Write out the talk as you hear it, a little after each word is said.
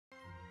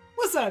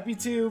What's up,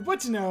 YouTube?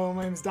 What you know?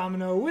 My name is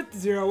Domino with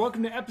Zero.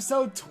 Welcome to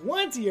episode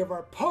 20 of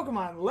our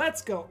Pokemon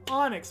Let's Go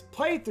Onix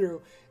playthrough.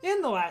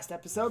 In the last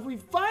episode, we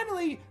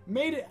finally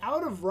made it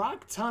out of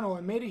Rock Tunnel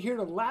and made it here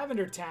to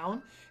Lavender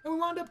Town, and we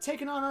wound up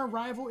taking on our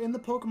rival in the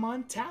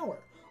Pokemon Tower.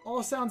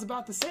 All sounds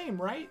about the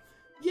same, right?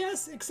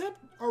 Yes,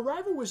 except our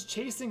rival was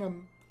chasing a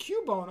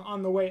Cubone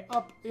on the way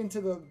up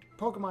into the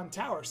Pokemon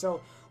Tower. So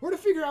we're to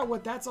figure out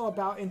what that's all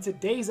about in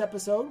today's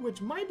episode,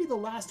 which might be the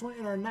last one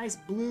in our nice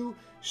blue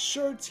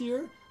shirts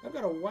here. I've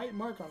got a white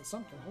mark on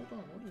something. Hold on,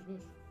 what is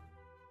this?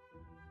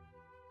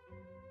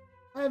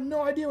 I have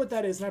no idea what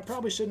that is, and I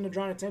probably shouldn't have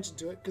drawn attention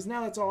to it, because now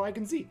that's all I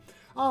can see.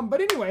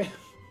 But anyway,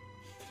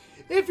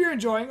 if you're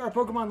enjoying our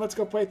Pokemon Let's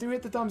Go playthrough,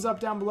 hit the thumbs up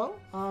down below.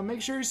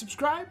 Make sure you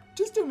subscribe.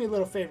 Just do me a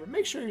little favor.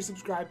 Make sure you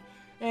subscribe.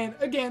 And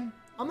again,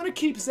 I'm going to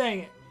keep saying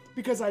it,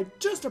 because I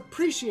just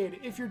appreciate it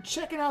if you're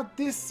checking out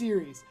this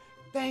series.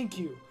 Thank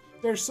you.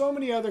 There's so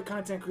many other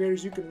content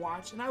creators you can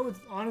watch, and I would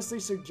honestly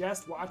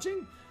suggest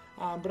watching.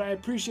 But I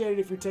appreciate it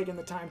if you're taking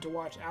the time to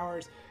watch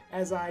ours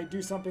as I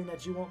do something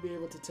that you won't be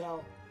able to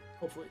tell,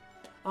 hopefully.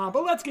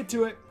 But let's get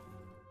to it.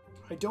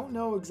 I don't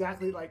know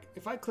exactly, like,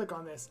 if I click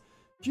on this,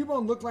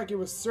 Cubone looked like it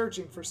was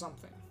searching for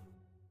something.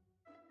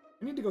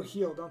 I need to go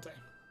heal, don't I?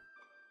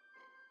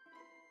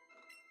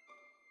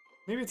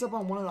 Maybe it's up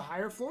on one of the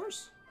higher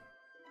floors?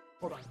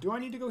 Hold on, do I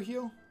need to go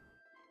heal?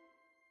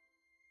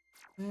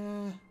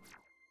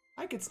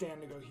 I could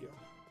stand to go heal.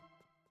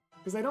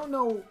 Because I don't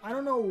know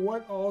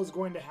what all is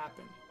going to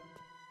happen.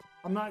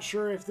 I'm not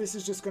sure if this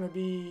is just going to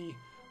be,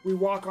 we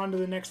walk onto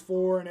the next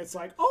floor and it's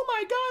like, oh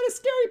my god, a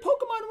scary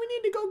Pokemon, we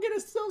need to go get a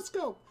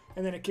Scope.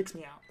 And then it kicks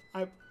me out.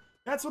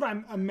 That's what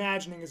I'm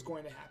imagining is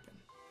going to happen.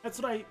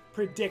 That's what I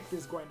predict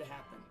is going to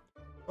happen.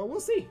 But we'll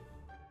see.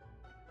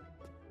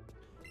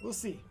 We'll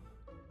see.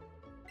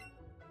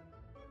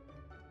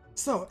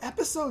 So,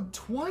 episode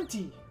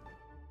 20.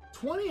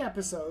 20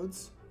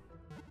 episodes.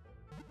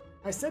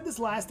 I said this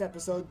last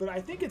episode, but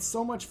I think it's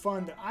so much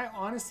fun that I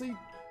honestly,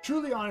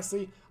 truly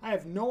honestly, I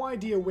have no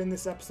idea when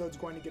this episode's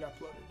going to get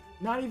uploaded.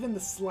 Not even the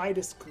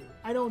slightest clue.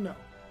 I don't know.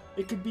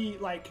 It could be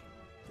like,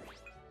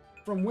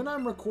 from when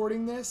I'm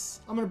recording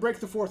this, I'm going to break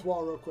the fourth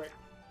wall real quick.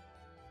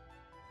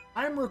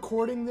 I'm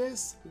recording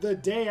this the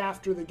day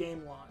after the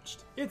game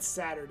launched. It's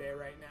Saturday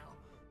right now.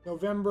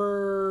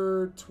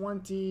 November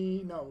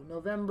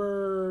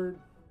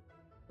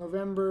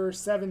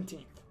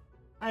 17th.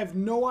 I have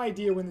no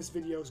idea when this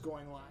video is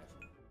going live.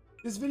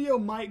 This video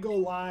might go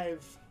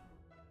live.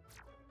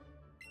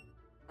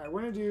 Alright,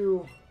 we're gonna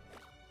do...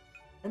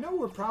 I know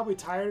we're probably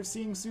tired of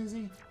seeing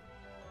Susie.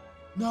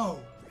 No,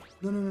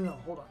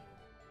 hold on.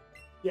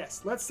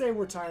 Yes, let's say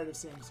we're tired of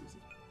seeing Susie.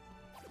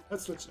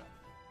 Let's switch it up.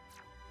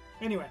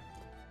 Anyway,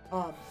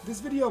 this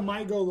video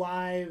might go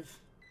live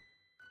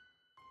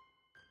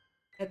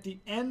at the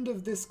end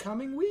of this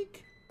coming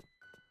week.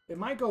 It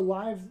might go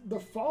live the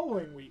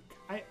following week.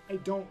 I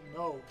don't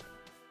know.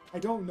 I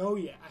don't know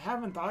yet. I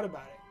haven't thought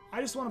about it. I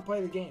just want to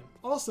play the game.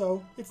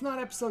 Also, it's not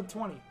episode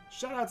 20.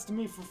 Shoutouts to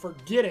me for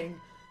forgetting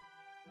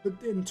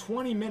in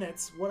 20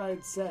 minutes what I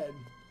had said.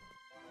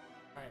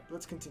 Alright,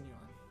 let's continue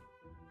on.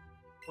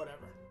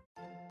 Whatever.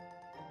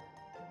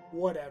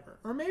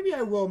 Or maybe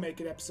I will make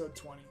it episode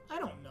 20. I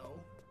don't know.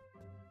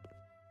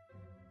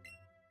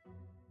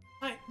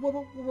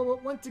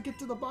 Want to get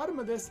to the bottom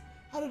of this.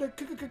 How did a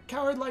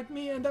coward like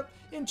me end up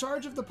in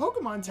charge of the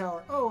Pokemon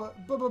Tower? Oh,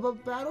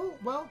 battle?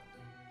 Well,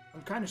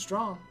 I'm kind of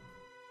strong.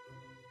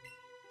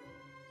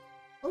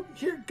 Oh,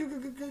 here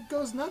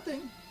goes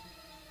nothing.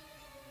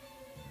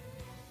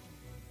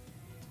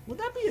 Would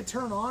that be a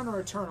turn on or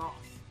a turn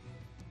off?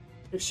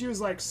 If she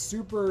was like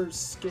super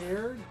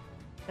scared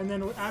and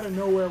then out of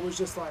nowhere was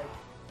just like,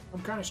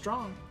 I'm kind of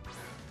strong.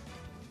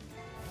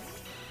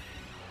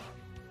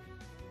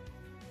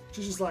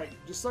 She's just like,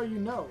 just so you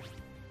know,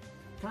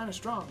 kind of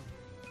strong.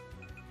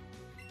 I'm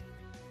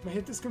gonna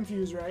hit this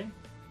Confuse Ray.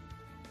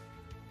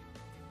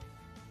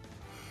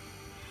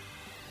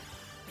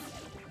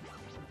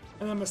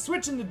 And I'm gonna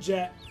switch into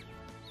Jet.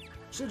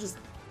 Should just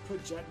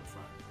put Jet in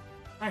front.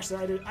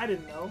 Actually, I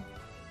didn't know.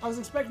 I was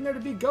expecting there to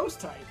be ghost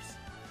types.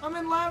 I'm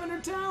in Lavender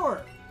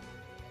Tower.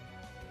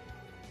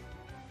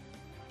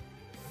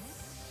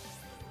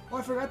 Oh,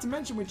 I forgot to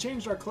mention we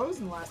changed our clothes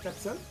in the last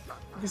episode.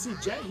 You can see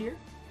Jet here,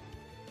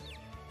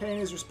 paying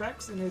his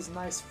respects in his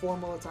nice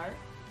formal attire.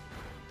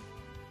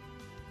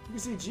 You can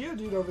see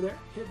Geodude over there,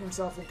 hitting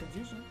himself in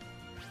confusion.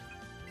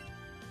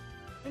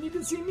 And you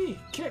can see me,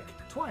 kick,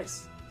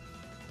 twice.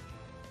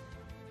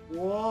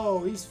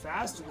 Whoa, he's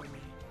faster than me.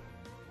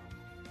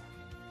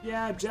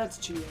 Yeah, Jet's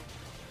cheating.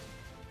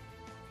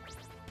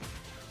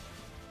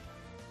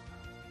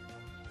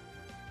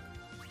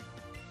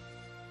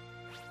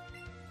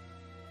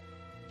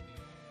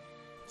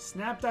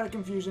 Snapped out of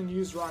confusion,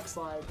 used Rock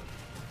Slide.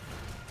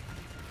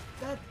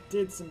 That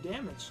did some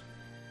damage.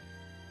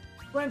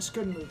 Flinch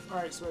couldn't move.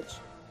 Alright, switch.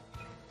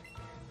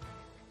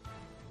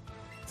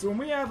 So when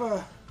we have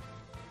a...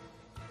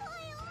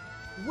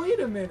 Wait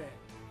a minute.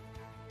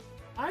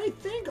 I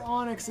think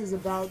Onix is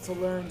about to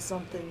learn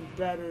something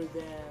better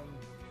than...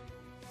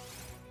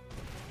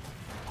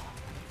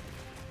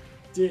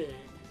 dig.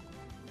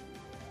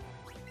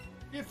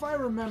 If I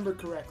remember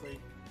correctly,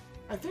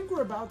 I think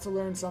we're about to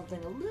learn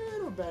something a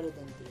little better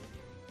than dig.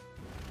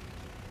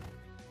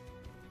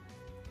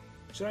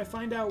 Should I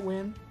find out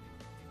when?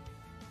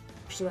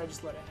 Or should I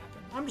just let it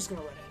happen? I'm just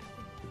gonna let it happen.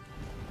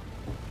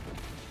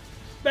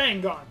 Bang,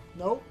 gone.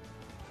 Nope.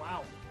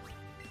 Wow.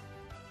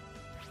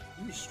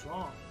 You're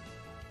strong.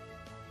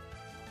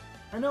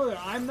 I know that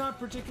I'm not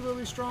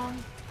particularly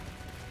strong,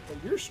 but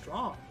you're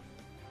strong.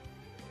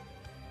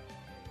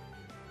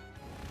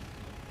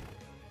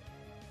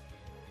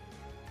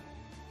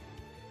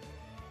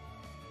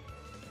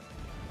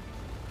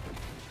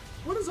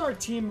 What does our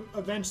team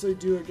eventually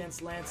do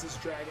against Lance's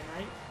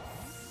Dragonite?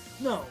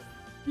 No,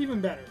 even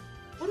better.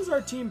 What does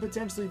our team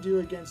potentially do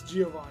against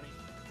Giovanni?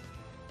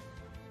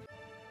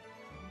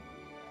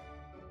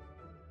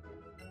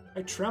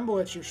 I tremble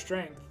at your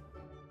strength.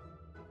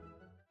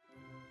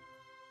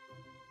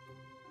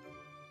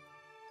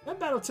 That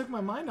battle took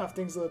my mind off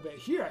things a little bit.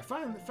 Here, I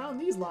found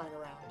these lying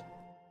around.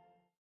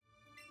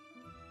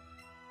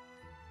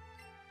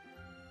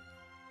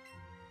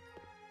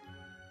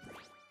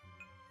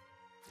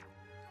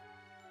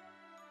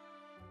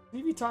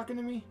 Evie talking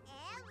to me?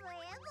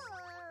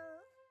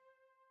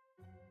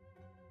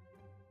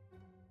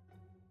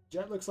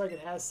 Jet looks like it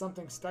has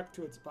something stuck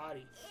to its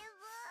body.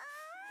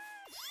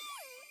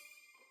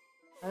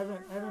 I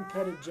haven't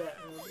petted Jet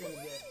in a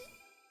bit.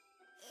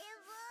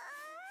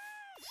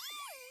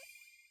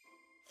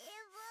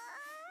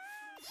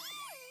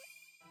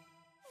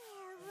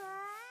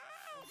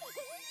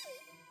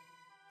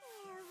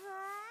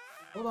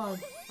 Hold on,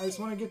 I just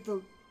want to get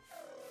the...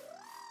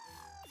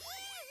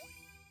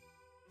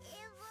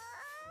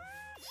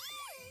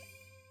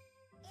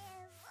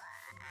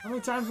 How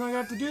many times am I going to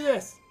have to do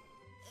this?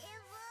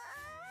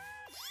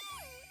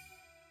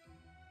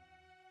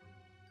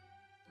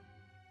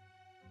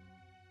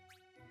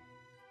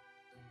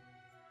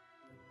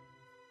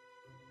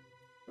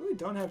 I really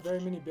don't have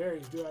very many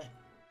berries, do I?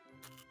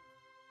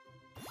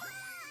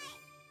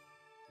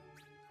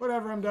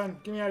 Whatever, I'm done.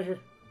 Get me out of here.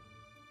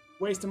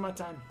 Wasting my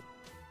time.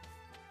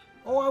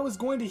 Oh, I was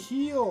going to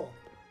heal.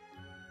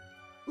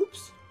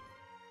 Oops.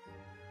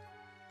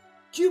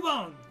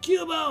 Cubone!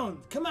 Cubone!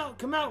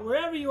 Come out,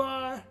 wherever you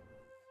are!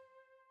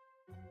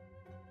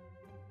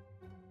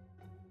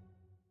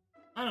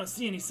 I don't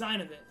see any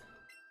sign of it.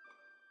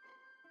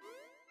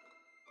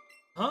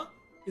 Huh?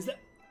 Is that...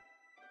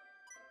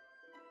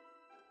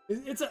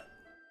 It's a...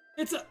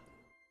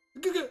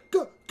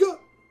 Go!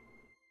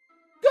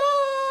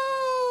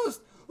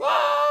 Ghost!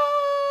 Ah!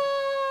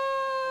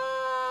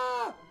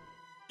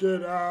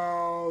 Get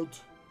out!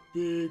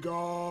 Be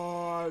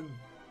gone!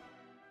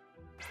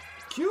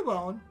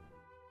 Cubone?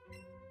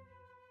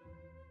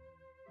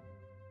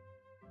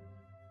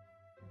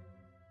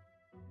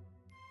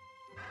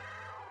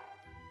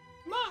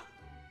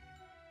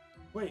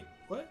 Wait,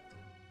 what?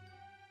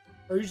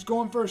 Are you just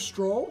going for a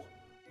stroll?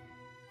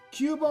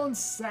 Cubone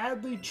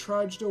sadly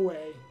trudged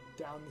away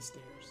down the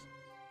stairs.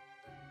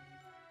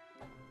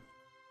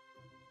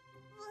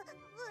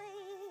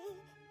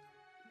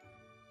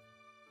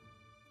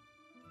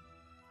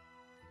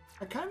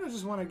 I kind of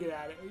just want to get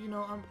at it. You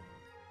know,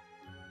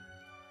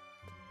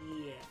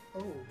 Yeah.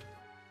 Oh.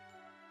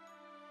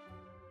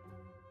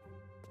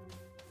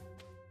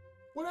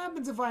 What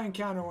happens if I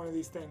encounter one of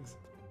these things?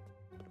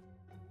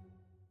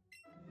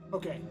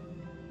 Okay.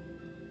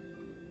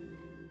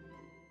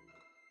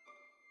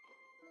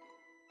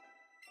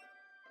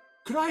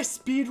 Could I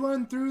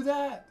speedrun through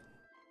that?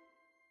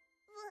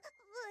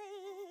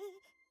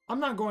 I'm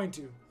not going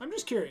to. I'm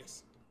just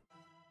curious.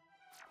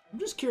 I'm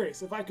just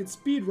curious if I could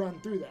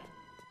speedrun through that.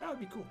 That would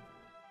be cool.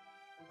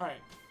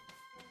 Alright.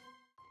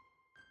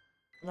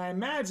 And I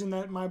imagine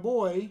that my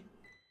boy...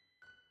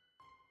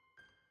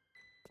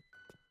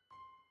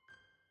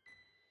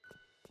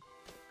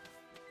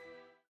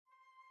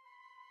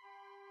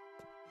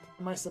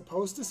 Am I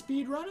supposed to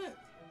speedrun it?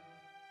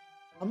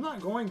 I'm not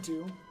going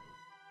to.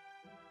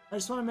 I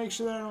just want to make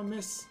sure that I don't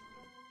miss...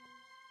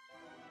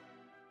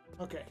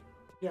 Okay.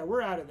 Yeah,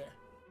 we're out of there.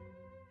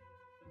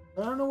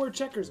 But I don't know where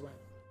Checkers went.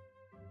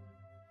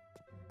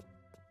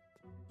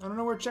 I don't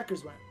know where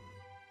Checkers went.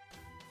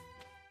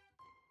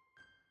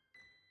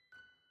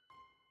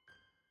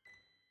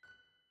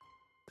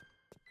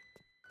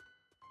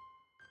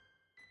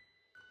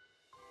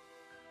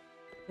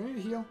 Do I need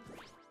to heal?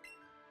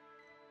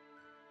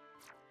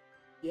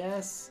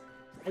 Yes.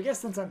 I guess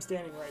since I'm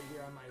standing right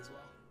here, I might as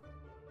well.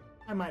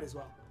 I might as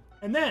well.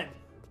 And then,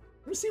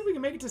 let's see if we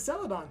can make it to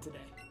Celadon today.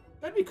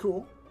 That'd be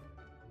cool.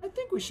 I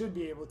think we should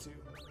be able to.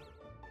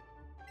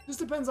 Just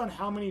depends on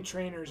how many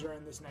trainers are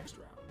in this next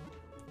round.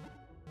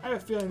 I have a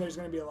feeling there's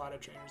going to be a lot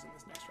of trainers in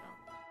this next round.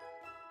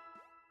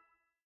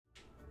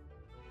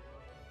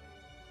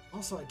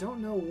 Also, I don't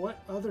know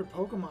what other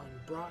Pokemon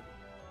Brock...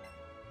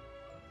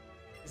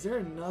 Is there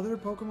another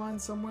Pokemon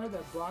somewhere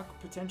that Brock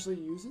potentially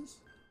uses?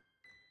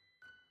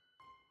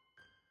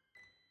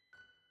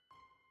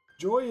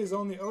 Joy is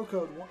only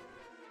O-code 1.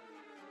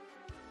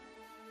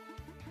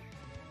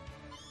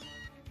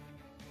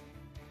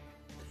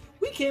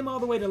 came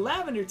all the way to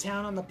Lavender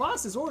Town on the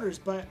boss's orders,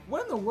 but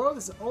what in the world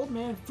is old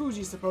man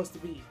Fuji supposed to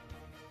be?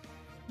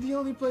 The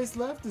only place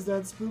left is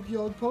that spooky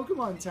old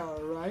Pokemon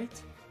tower, right?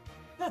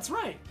 That's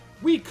right.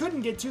 We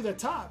couldn't get to the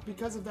top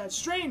because of that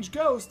strange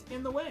ghost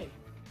in the way.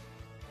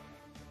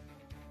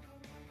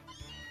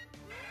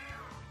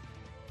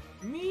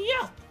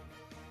 Meow!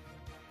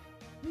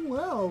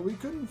 Well, we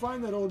couldn't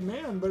find that old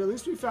man, but at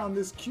least we found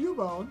this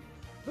Cubone.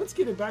 Let's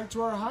get it back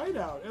to our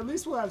hideout. At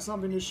least we'll have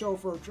something to show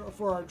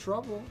for our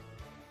trouble.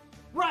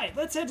 Right,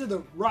 let's head to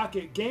the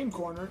Rocket Game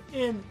Corner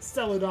in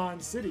Celadon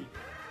City.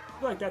 I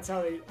feel like that's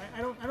how they...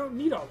 I don't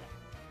need all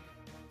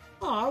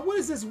that. Aw, what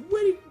is this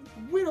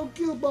widow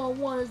Cubone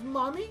want his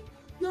mommy?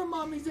 Your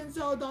mommy's in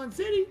Celadon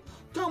City.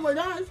 Come with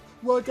us.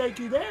 We'll take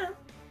you there.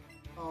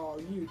 Oh,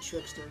 you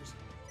tricksters.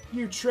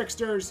 You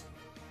tricksters.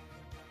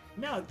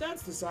 Now that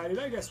that's decided,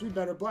 I guess we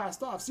better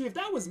blast off. See, if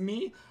that was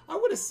me, I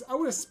would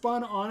have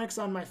spun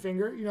Onix on my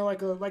finger, you know,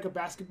 like a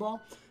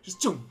basketball.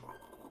 Just zoom.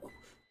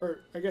 Or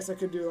I guess I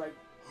could do like,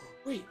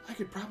 wait, I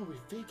could probably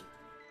fake it.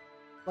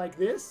 Like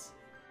this.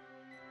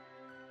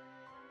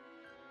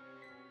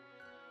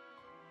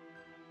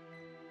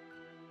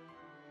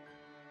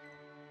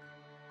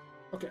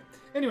 Okay.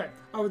 Anyway,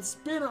 I would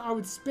spin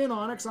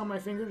Onix on my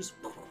finger, just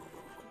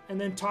and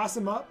then toss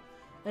him up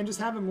and just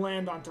have him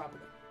land on top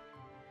of it.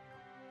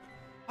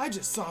 I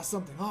just saw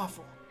something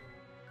awful.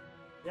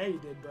 Yeah, you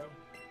did, bro.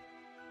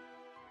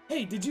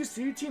 Hey, did you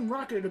see Team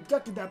Rocket had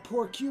abducted that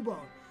poor Cubone?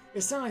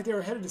 It sounded like they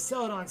were headed to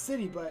Celadon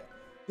City, but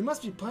they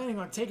must be planning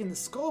on taking the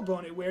skull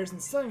bone it wears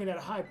and selling it at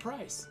a high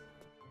price.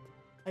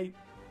 I,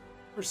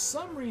 for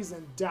some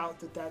reason, doubt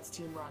that that's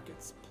Team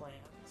Rocket's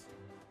plans.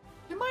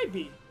 It might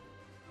be.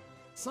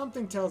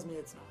 Something tells me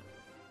it's not.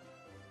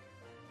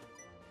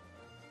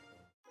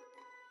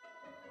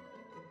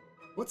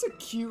 What's a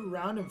cute,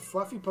 round, and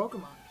fluffy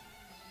Pokemon?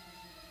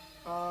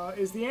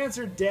 Is the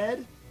answer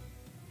dead?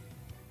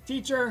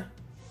 Teacher?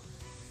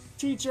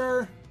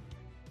 Teacher?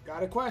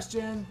 Got a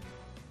question.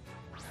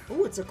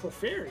 Oh, it's a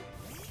Clefairy.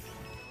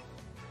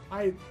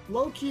 I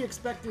low-key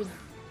expected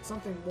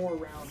something more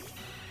round.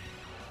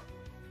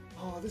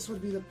 Oh, this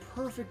would be the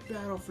perfect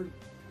battle for...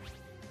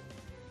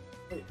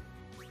 Wait.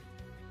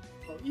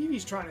 Oh,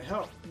 Eevee's trying to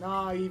help.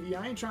 Nah, Eevee,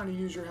 I ain't trying to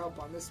use your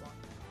help on this one.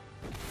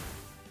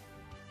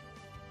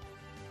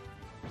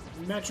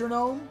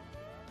 Metronome?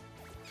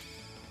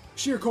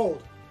 Sheer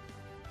Cold.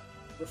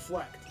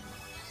 Reflect.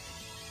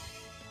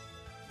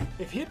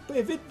 If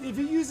it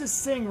uses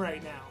Sing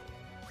right now,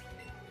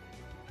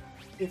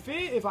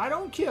 if I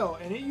don't kill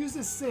and it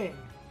uses Sing,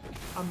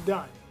 I'm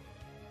done.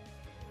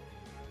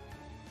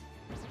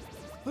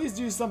 Please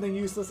do something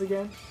useless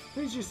again.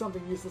 Please do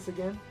something useless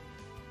again.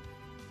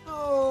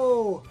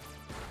 Oh!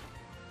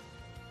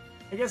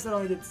 I guess that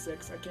only did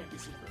 6. I can't be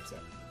super upset.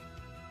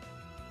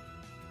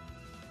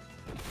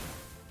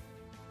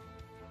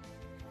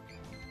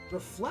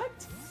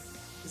 Reflect?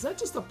 Is that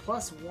just a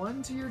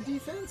 +1 to your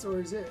defense, or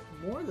is it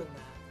more than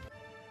that?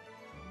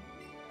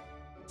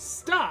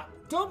 Stop!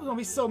 Don't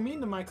be so mean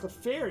to my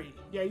Clefairy.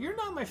 Yeah, you're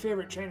not my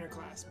favorite trainer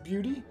class.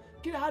 Beauty,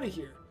 get out of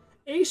here.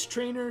 Ace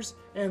Trainers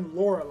and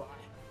Lorelei.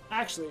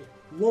 Actually,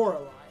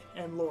 Lorelei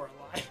and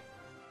Lorelei.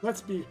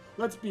 Let's be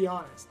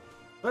honest.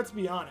 Let's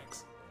be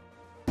Onix.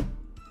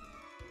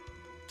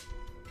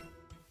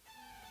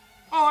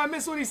 Oh, I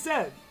missed what he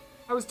said.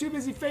 I was too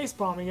busy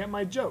facepalming at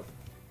my joke.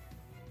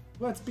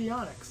 Let's be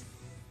Onix.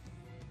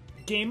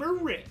 Gamer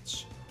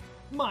Rich,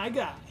 my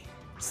guy,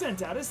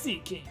 sent out a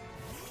Sea King.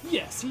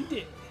 Yes, he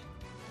did.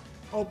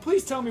 Oh,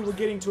 please tell me we're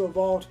getting to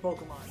evolved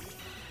Pokemon.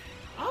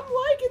 I'm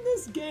liking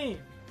this game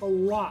a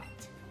lot.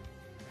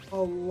 A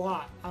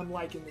lot I'm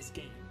liking this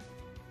game.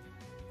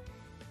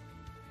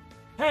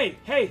 Hey,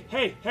 hey,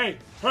 hey, hey,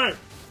 hey!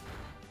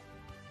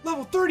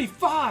 Level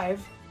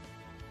 35?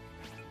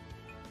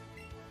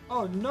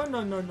 Oh, no,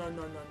 no, no, no, no,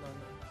 no, no,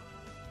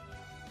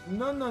 no.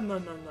 No, no, no, no,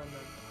 no,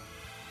 no.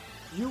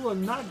 You will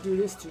not do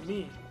this to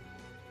me.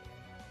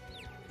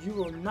 You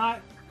will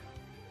not...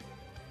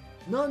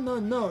 No, no,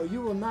 no,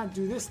 you will not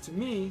do this to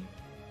me.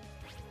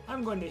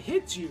 I'm going to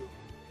hit you.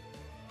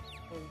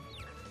 And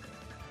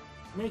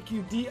make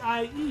you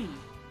DIE.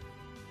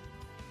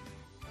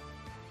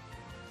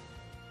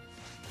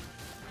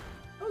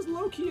 That was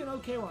low-key an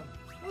okay one.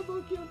 That was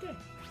low-key okay.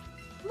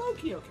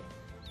 Low-key okay.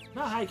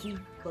 Not high-key,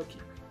 low-key.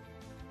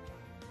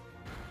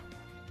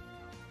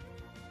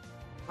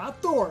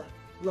 Not Thor,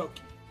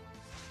 Loki.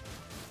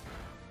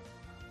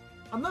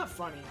 I'm not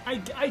funny.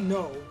 I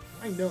know.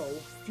 I know.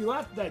 If you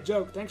laughed at that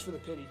joke, thanks for the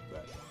pity,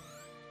 but...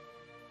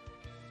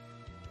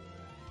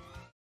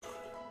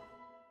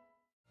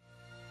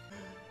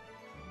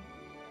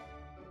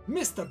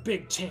 Missed a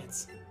big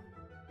chance.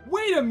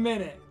 Wait a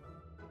minute!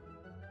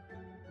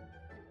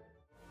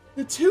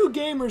 The two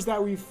gamers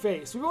that we've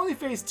faced, we've only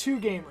faced two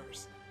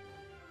gamers.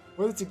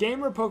 Whether it's a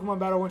gamer or Pokemon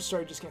battle, once you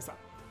start, you just can't stop.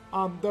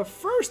 The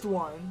first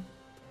one...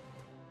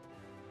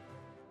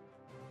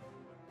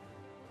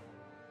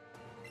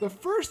 The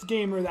first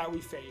gamer that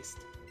we faced,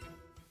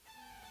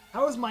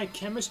 how was my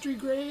chemistry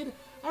grade?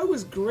 I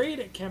was great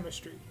at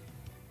chemistry.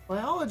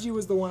 Biology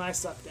was the one I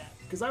sucked at,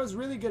 because I was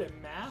really good at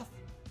math,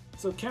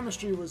 So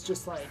chemistry was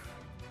just like,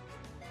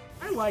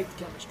 I liked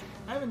chemistry.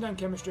 I haven't done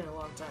chemistry in a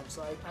long time,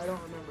 so I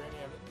don't remember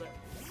any of it. But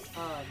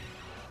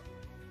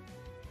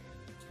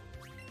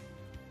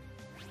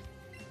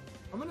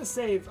I'm gonna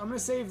save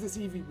this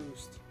EV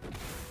boost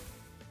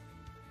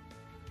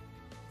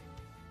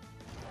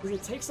because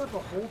it takes up a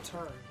whole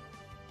turn.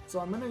 So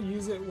I'm gonna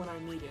use it when I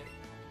need it.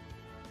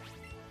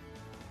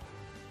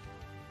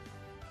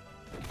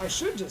 I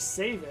should just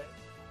save it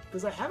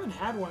because I haven't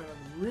had one in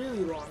a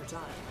really long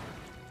time.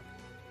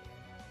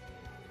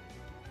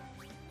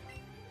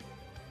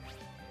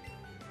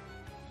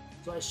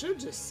 So I should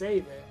just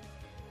save it.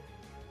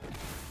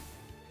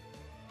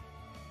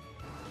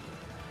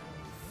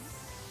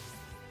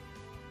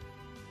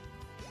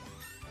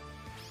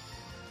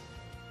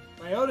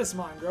 My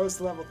Otismon grows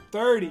to level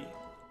 30.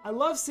 I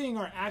love seeing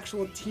our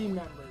actual team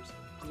members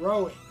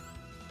growing.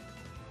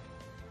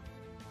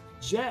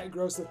 Jet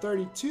grows to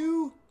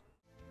 32.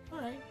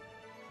 Alright.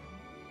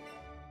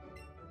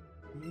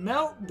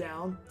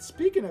 Meltdown.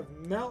 Speaking of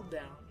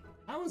Meltdown,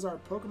 how is our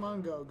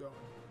Pokemon Go going?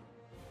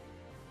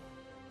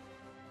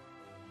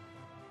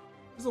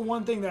 This is the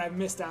one thing that I've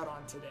missed out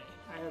on today.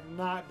 I have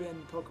not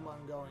been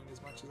Pokemon going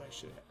as much as I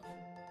should have.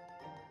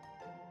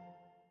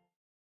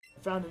 I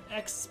found an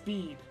X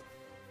speed.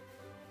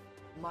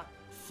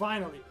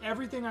 Finally,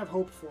 everything I've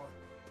hoped for.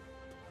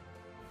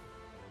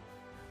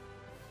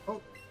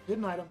 Oh,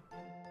 hidden item.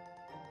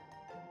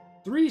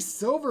 3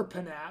 silver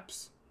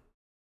Panaps.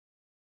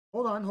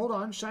 Hold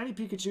on. Shiny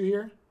Pikachu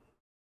here.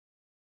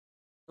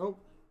 Nope.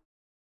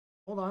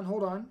 Hold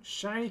on.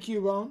 Shiny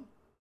Cubone.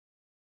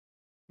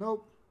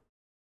 Nope.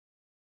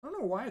 I don't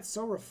know why it's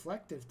so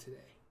reflective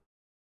today.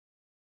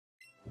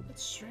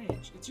 That's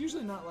strange. It's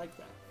usually not like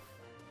that.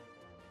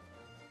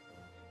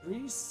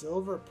 3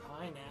 silver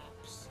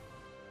Pineaps.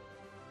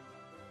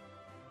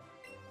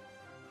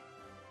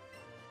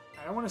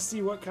 I want to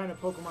see what kind of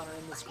Pokemon are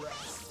in this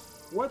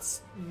grass.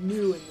 What's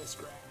new in this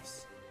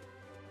grass?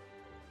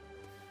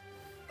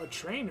 A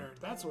trainer.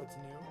 That's what's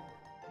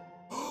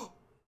new.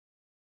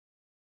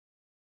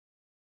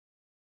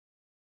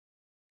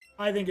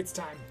 I think it's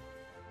time.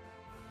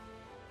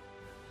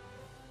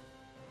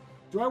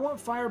 Do I want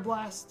Fire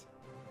Blast?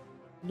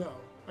 No,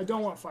 I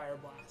don't want Fire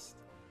Blast.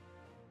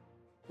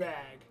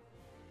 Bag.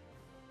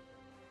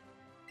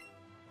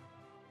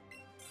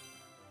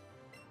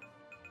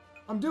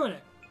 I'm doing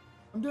it.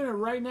 I'm doing it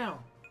right now.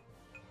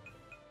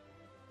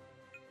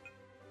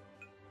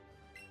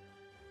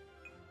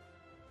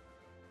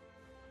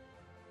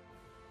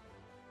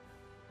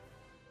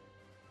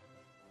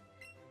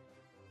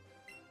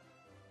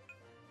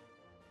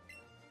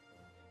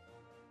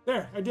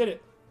 There, I did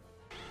it.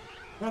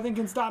 Nothing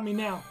can stop me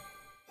now.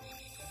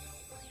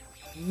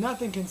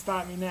 Nothing can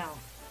stop me now.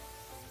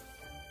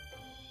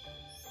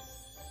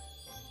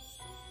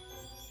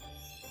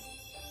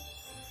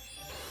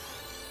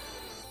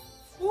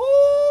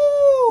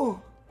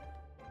 Ooh!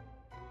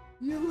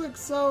 You look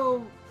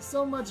so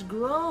much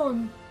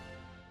grown.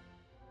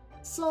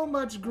 So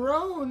much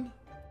grown.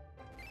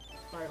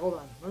 Alright, hold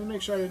on. Let me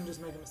make sure I didn't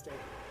just make a mistake.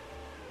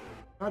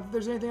 Not that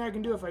there's anything I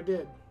can do if I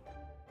did.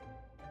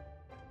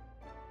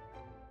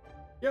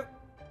 Yep.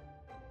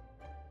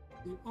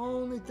 The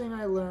only thing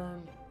I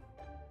learned...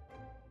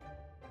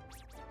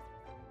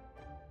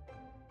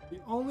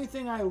 Oh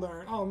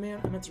man,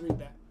 I meant to read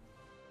that.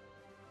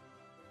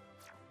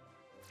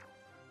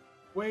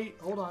 Wait,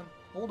 hold on,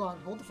 hold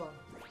the phone.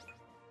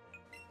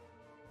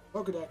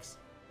 Pokedex.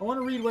 I want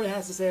to read what it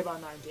has to say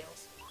about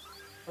Ninetales.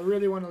 I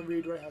really want to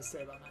read what it has to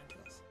say about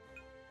Ninetales.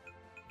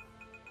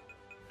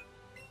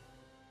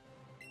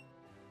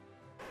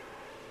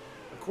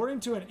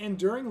 According to an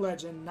enduring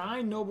legend,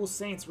 9 noble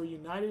saints were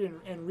united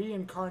and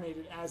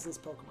reincarnated as this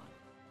Pokemon.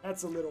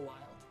 That's a little wild.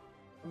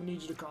 I'm gonna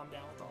need you to calm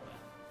down with all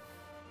that.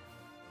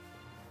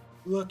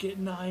 Look at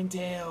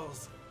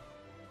Ninetales.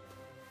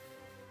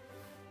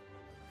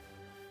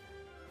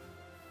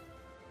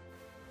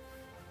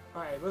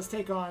 Alright, let's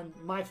take on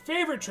my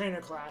favorite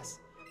trainer class.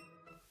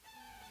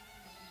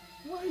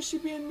 Why is she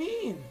being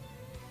mean?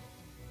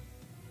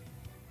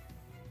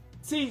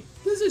 See,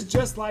 this is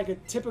just like a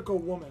typical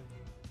woman.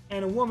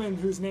 And a woman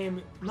whose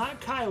name,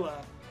 not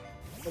Kyla,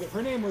 but if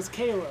her name was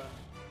Kayla.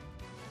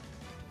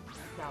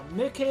 Now,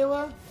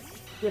 Michaela,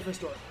 different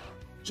story.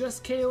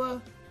 Just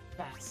Kayla,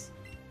 pass.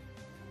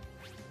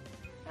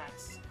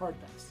 Pass. Hard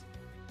pass.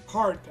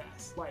 Hard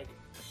pass. Like,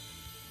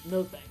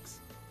 no thanks.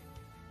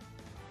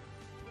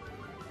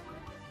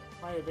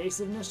 My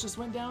evasiveness just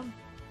went down.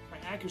 My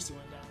accuracy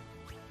went down.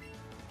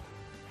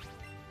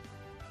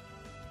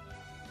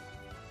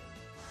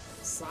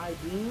 Side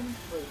beam?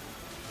 Wait.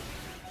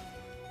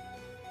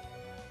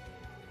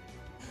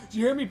 Did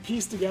you hear me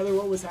piece together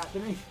what was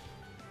happening?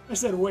 I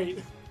said,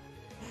 wait.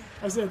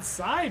 I said,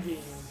 side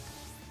beam.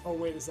 Oh,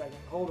 wait a second.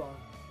 Hold on.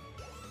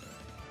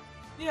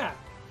 Yeah.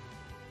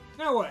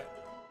 Now what?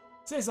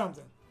 Say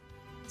something.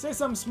 Say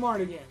something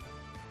smart again.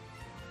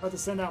 About to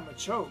send out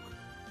Machoke.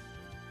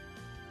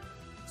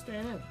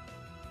 Staying in.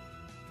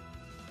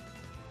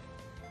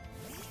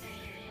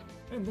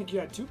 I didn't think you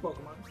had 2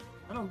 Pokemon.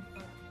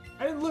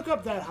 I didn't look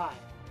up that high.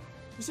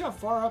 You see how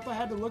far up I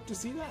had to look to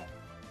see that?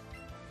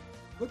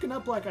 Looking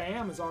up like I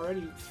am is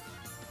already...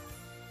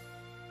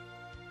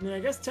 I mean, I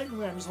guess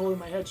technically I'm just holding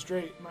my head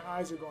straight. My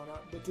eyes are going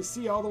up. But to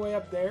see all the way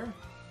up there...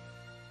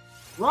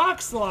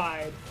 Rock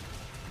slide!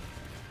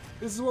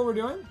 This is what we're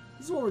doing?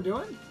 This is what we're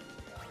doing?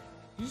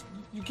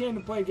 You came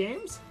to play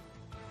games?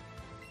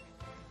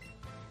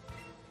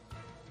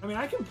 I mean,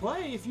 I can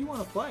play if you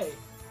want to play.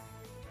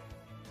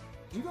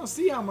 You're going to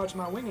see how much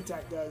my wing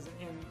attack does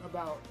in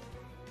about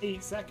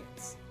 8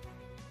 seconds.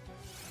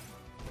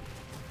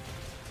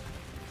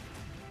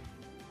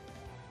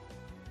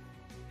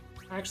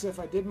 Actually, if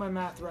I did my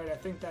math right, I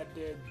think that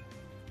did...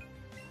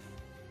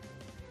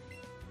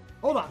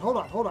 Hold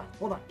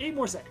on. 8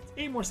 more seconds.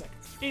 8 more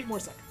seconds. 8 more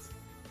seconds.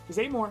 Just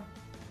 8 more.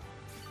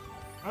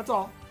 That's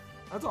all.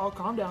 That's all.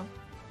 Calm down.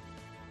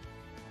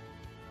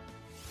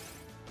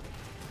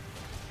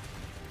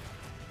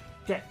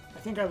 Okay, I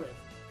think I live.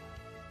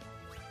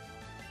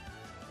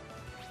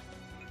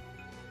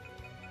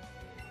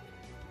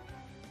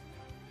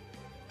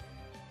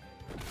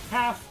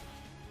 Half.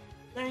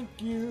 Thank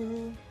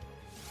you.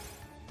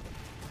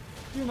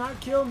 Do not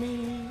kill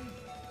me.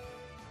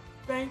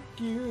 Thank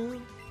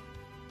you.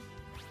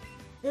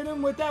 Hit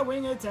him with that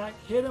wing attack.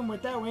 Hit him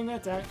with that wing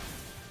attack.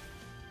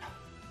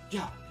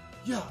 Yeah.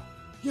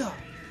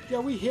 Yeah,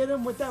 we hit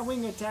him with that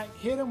wing attack.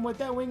 Hit him with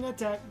that wing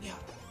attack. Yeah.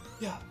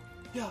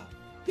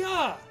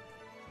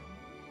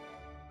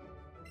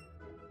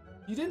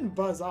 You didn't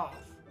buzz off.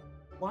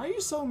 Why are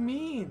you so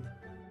mean?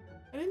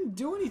 I didn't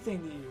do anything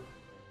to you.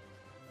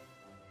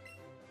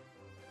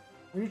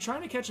 When you're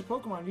trying to catch a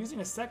Pokemon,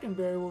 using a second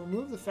berry will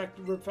remove the effect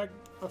of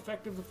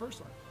the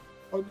first one.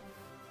 Oh,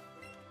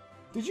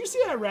 did you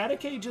see that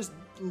Raticate just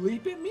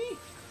leap at me?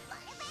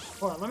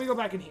 Hold on, let me go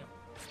back and heal.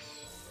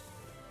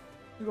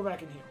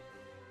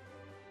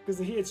 Because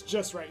it's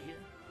just right here.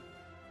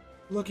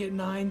 Look at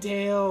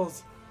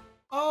Ninetales.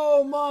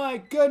 Oh my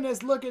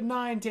goodness, look at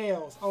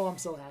Ninetales. Oh, I'm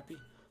so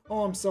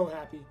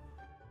happy.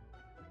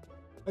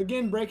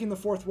 Again, breaking the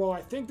fourth wall.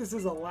 I think this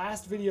is the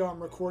last video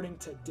I'm recording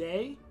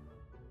today.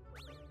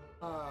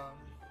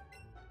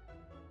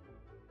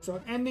 So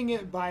I'm ending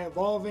it by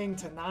evolving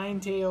to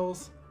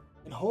Ninetales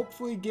and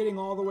hopefully getting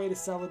all the way to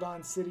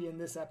Celadon City in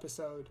this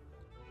episode.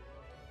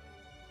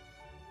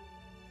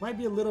 Might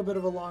be a little bit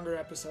of a longer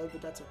episode,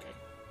 but that's okay.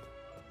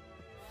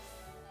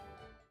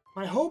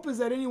 My hope is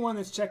that anyone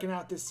that's checking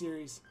out this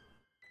series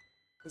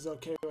is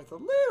okay with a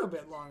little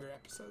bit longer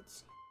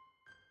episodes.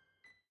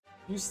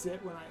 You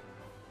sit when I...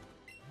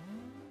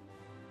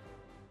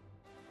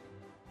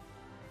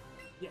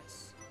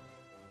 Yes.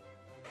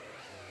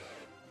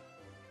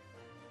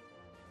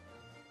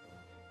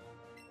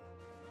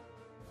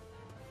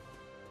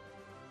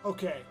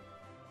 Okay.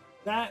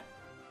 That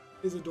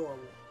is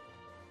adorable.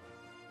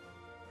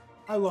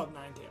 I love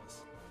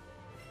Ninetales.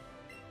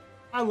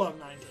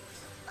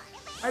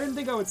 I didn't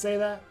think I would say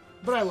that,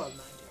 but I love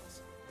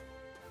Ninetales.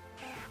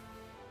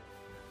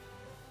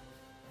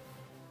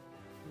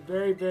 I'm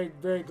very, very,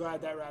 very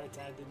glad that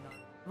Rattata did not.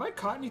 Have I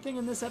caught anything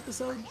in this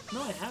episode?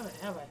 No, I haven't,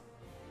 have I?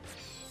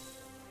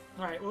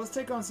 Alright, well, let's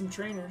take on some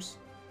trainers.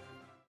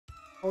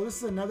 Oh, this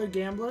is another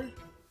gambler?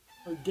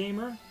 Or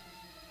gamer?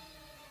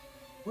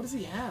 What does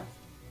he have?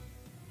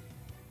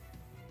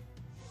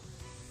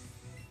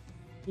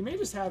 He may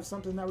just have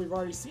something that we've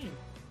already seen.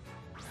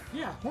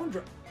 Yeah,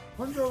 Horndrill.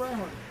 Horndrill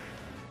Rhyhorn.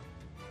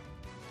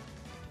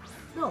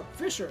 No,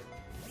 Fisher.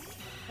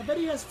 I bet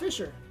he has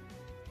Fisher.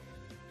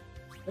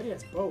 I bet he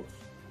has both.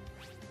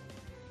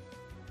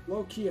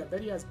 Low key, I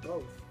bet he has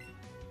both.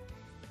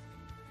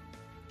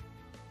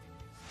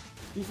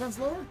 Defense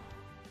lower?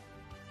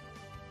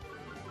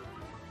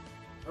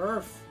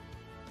 Earth.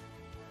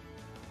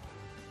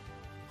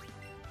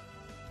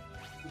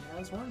 He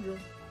has Horndrill.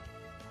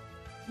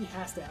 He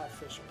has to have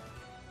Fisher.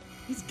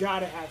 He's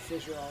gotta have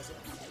Fisher also.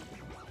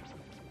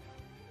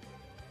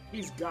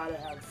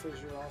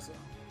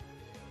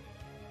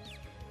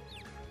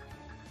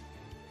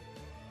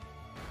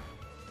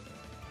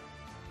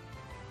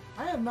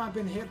 I have not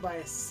been hit by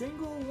a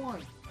single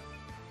one.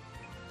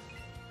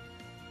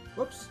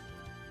 Whoops.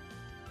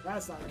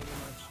 That's not gonna do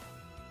much.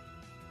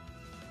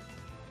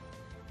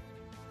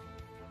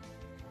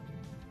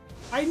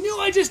 I knew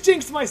I just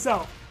jinxed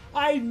myself!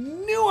 I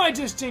knew I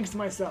just jinxed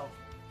myself!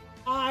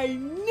 I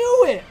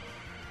knew it!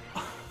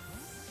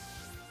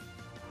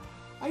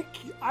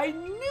 I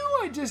knew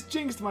I just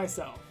jinxed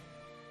myself.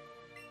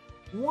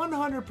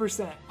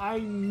 100%. I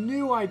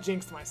knew I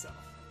jinxed myself.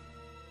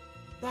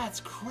 That's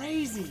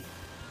crazy.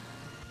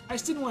 I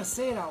just didn't want to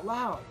say it out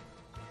loud.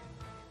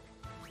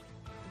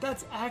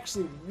 That's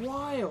actually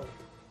wild.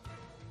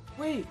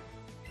 Wait,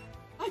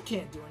 I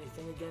can't do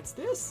anything against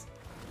this.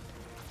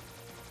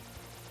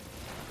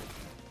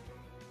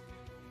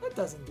 That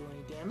doesn't do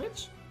any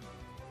damage.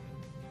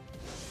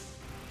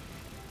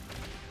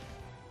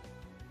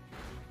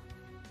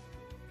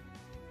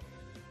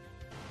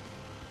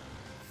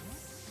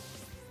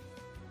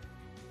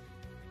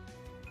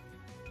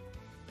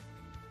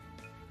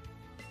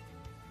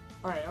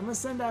 Alright, I'm going to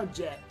send out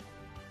Jet.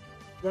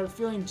 I got a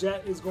feeling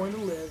Jet is going to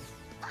live.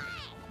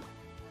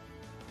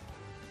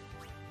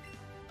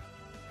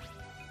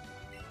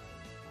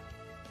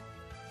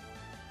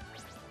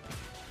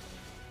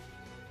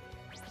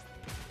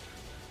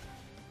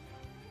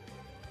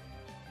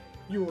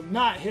 You will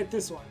not hit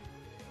this one.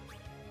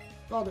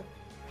 Called it.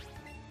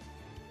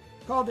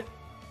 Called it.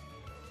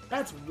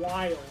 That's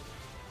wild.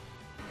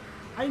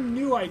 I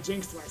knew I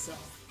jinxed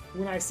myself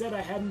when I said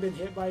I hadn't been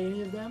hit by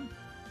any of them.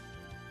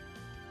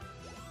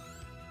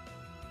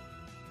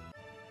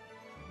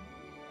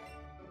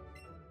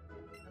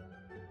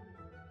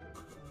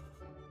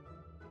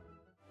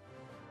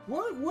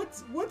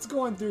 What's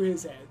going through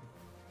his head?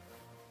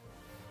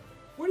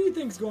 What do you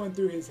think's going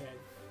through his head?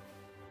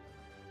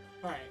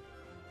 Alright.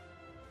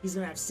 He's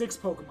gonna have 6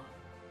 Pokemon.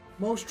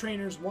 Most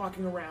trainers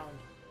walking around,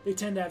 they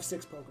tend to have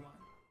 6 Pokemon.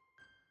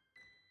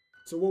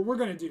 So what we're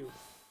gonna do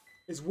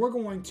is we're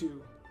going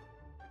to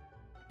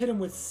hit him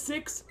with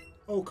 6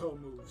 Oko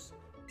moves.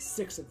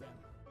 6 of them.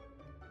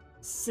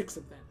 6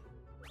 of them.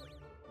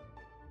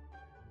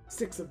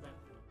 6 of them.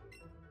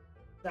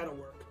 That'll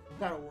work.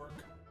 That'll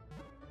work.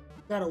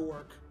 That'll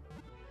work.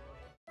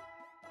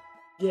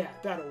 Yeah,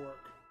 that'll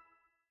work.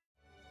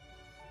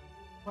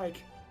 Like,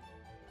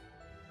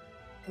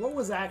 what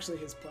was actually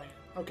his plan?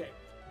 Okay,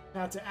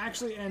 now to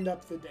actually end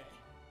up the day.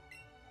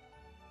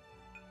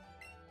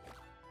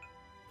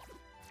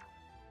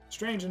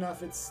 Strange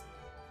enough, it's...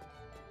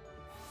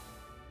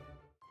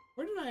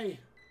 Where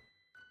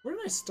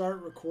did I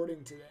start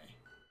recording today?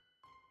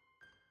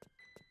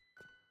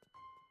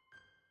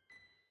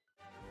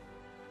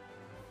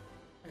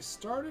 I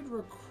started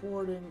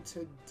recording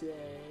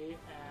today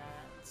at...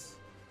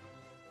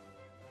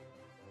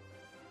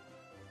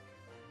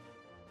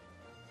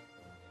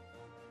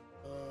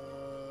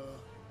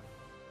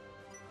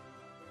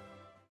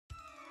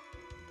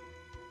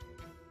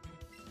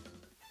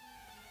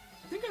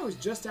 I think I was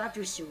just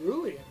after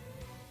Cerulean.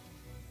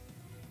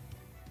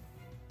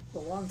 A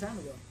long time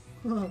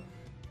ago.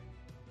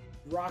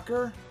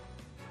 Rocker.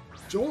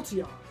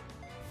 Jolteon.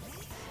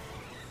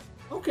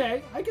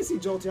 Okay, I can see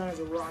Jolteon as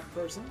a rock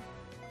person.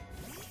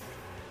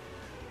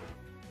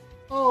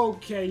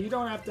 Okay, you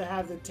don't have to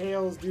have the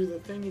tails do the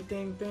thingy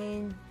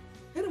thing.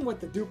 Hit him with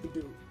the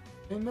doop-a-doop.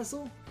 Pin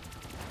missile?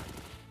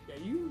 Yeah,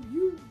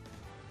 you...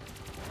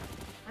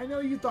 I know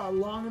you thought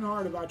long and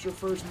hard about your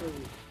first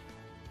move.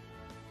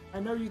 I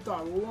know you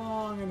thought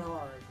long and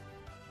hard.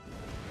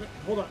 Wait,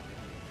 hold on.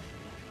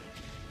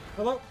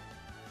 Hello?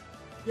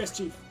 Yes,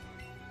 Chief.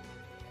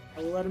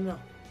 I will let him know.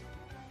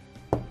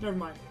 Never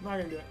mind. I'm not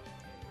gonna do it.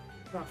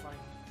 It's not fine.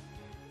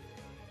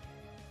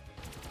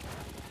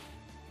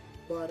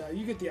 But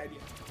you get the idea.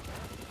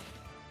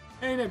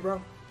 Ain't it, bro?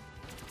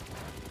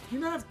 Do you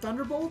not have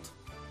Thunderbolt?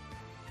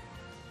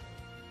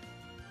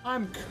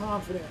 I'm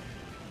confident.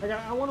 Like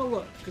I want to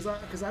look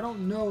because I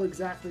don't know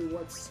exactly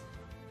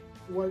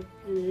what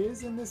it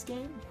is in this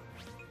game.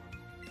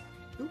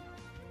 Oop.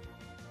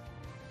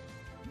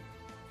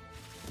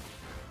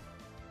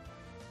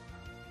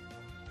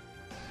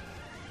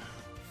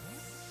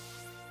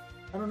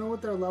 I don't know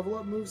what their level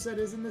up moveset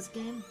is in this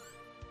game.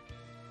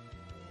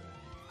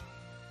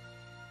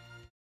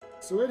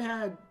 So it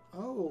had,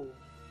 oh,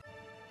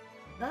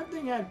 that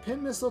thing had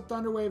Pin Missile,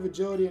 Thunder Wave,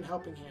 Agility, and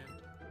Helping Hand.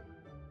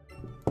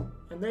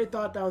 And they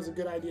thought that was a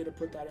good idea to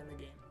put that in the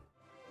game.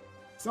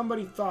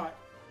 Somebody thought,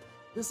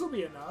 this will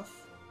be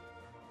enough.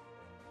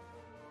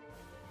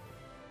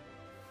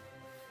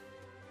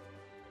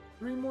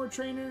 Three more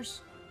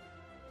trainers.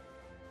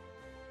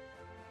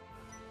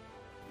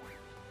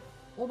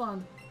 Hold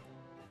on.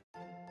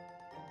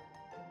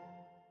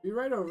 Be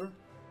right over.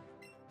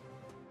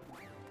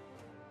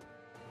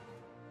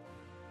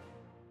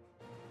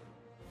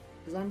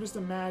 Because I'm just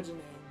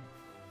imagining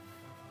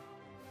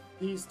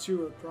these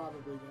two are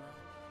probably gonna...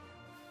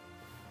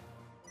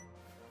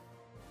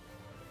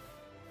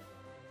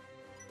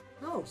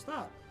 No,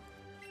 stop.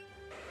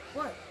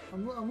 What?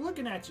 I'm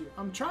looking at you.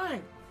 I'm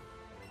trying.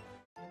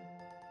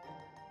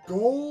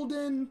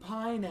 Golden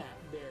Pineapple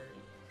Berry.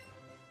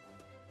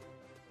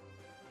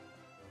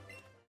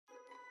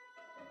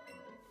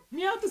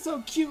 Meow, that's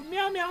so cute.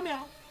 Meow, meow,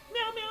 meow.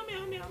 Meow, meow,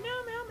 meow, meow,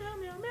 meow, meow, meow,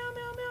 meow, meow, meow,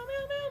 meow,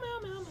 meow,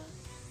 meow, meow.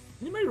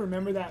 Anybody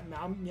remember that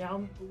meow,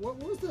 meow? What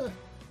was the...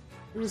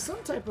 It was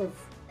some type of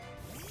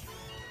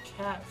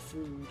cat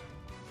food.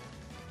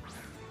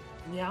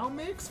 Meow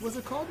Mix? Was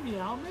it called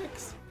Meow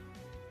Mix?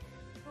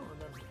 I don't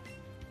remember.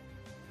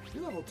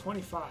 You're level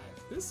 25.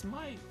 This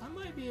might... I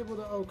might be able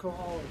to Oko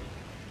all of you.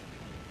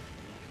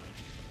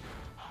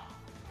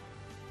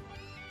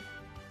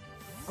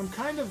 I'm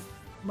kind of...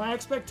 My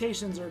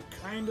expectations are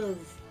kind of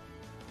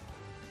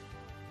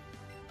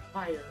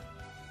higher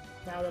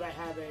now that I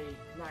have a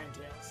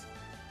Ninetales.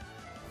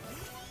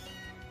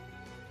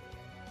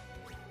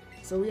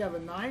 So we have a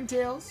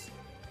Ninetales,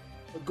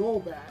 a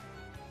Golbat,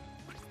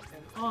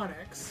 an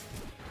Onix.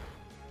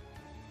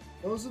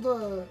 Those are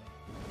the...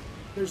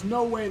 There's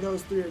no way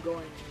those three are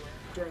going anywhere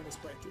during this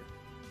playthrough.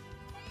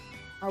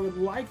 I would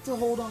like to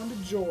hold on to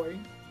Joy,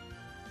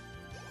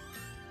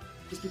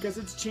 just because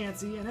it's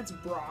Chansey and it's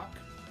Brock.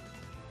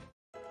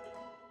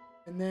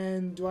 And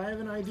then, do I have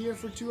an idea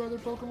for two other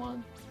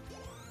Pokemon?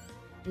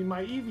 I mean,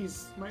 my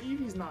Eevee's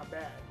not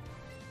bad.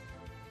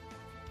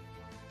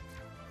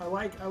 I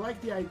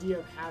like the idea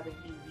of having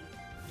Eevee.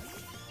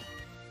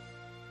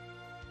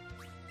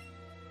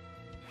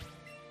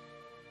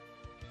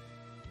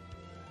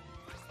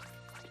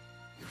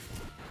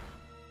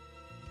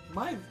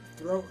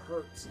 throat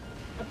hurts.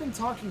 I've been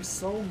talking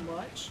so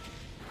much.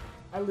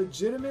 I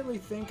legitimately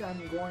think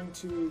I'm going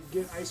to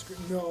get ice cream.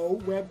 No,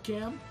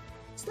 webcam.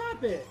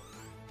 Stop it.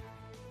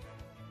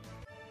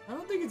 I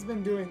don't think it's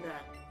been doing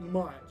that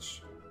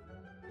much.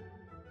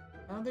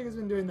 I don't think it's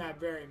been doing that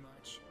very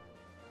much.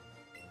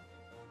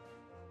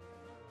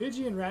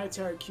 Pidgey and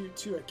Rattata are cute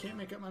too. I can't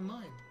make up my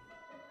mind.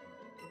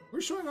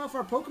 We're showing off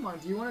our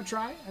Pokemon. Do you want to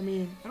try? I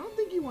mean, I don't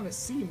think you want to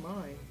see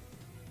mine.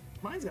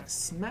 Mine's gonna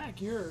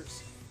smack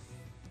yours.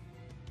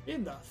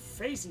 In the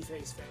facey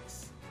face.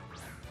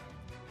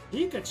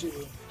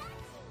 Pikachu.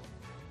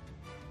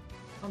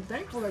 I'm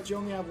thankful that you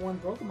only have one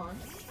Pokemon.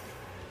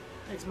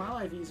 Makes my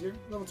life easier.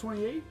 Level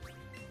 28?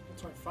 Level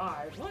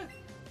 25? What?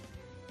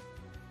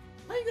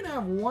 How are you gonna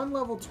have one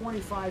level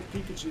 25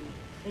 Pikachu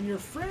and your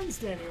friend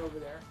standing over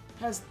there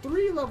has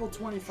 3 level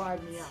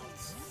 25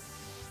 Meowths?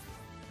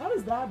 How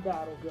does that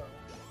battle go?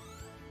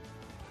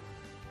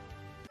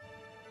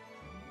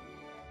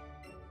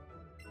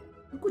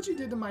 Look what you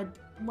did to my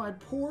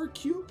poor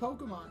cute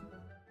Pokemon.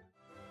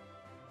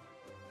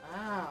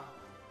 Wow.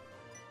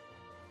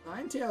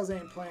 Ninetales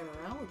ain't playing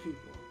around with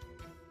people.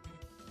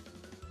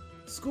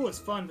 School is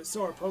fun, but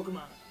so are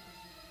Pokemon.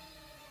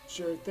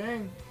 Sure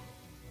thing.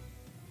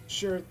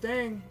 Sure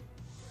thing.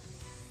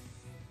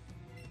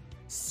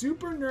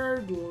 Super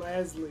Nerd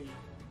Leslie.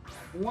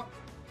 What?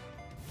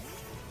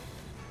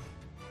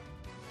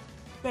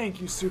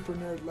 Thank you, Super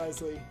Nerd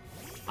Leslie.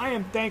 I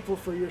am thankful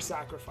for your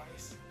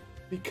sacrifice.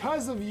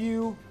 Because of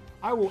you,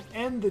 I will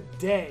end the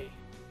day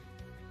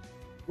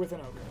with an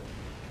Oko.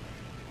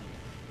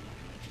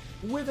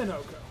 With an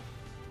Oko.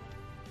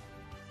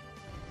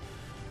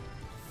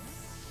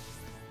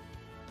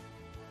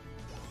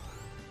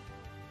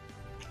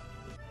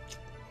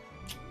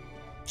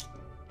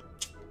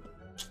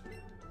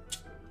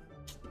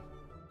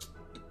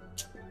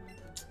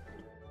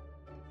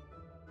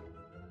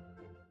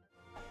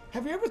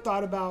 Have you ever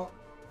thought about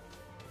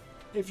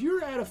if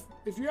you're at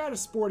a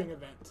sporting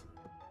event,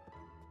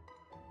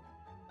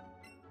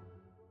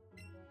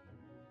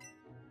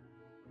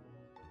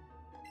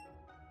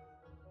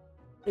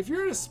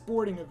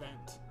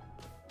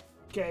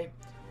 okay,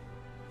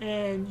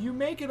 and you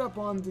make it up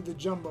onto the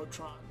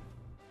Jumbotron,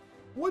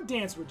 what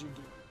dance would you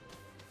do?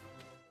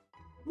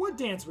 What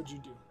dance would you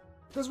do?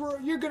 Because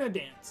you're gonna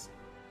dance,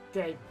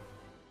 okay?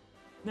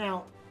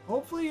 Now,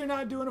 hopefully you're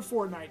not doing a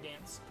Fortnite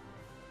dance.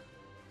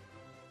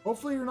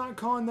 Hopefully you're not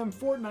calling them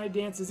Fortnite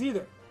dances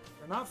either.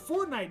 They're not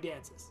Fortnite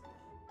dances.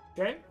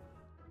 Okay?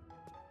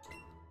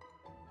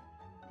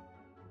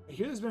 I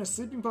hear there's been a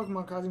sleeping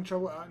Pokemon causing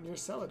trouble out near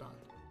Celadon.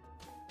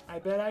 I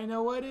bet I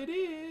know what it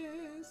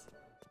is.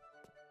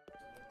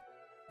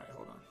 Alright,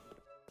 hold on.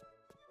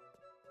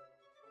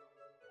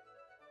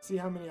 See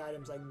how many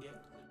items I can get.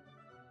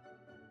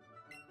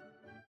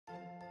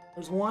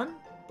 There's one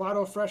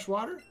bottle of fresh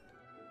water.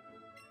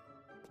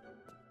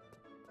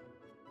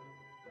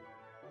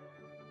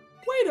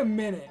 Wait a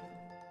minute!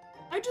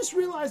 I just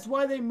realized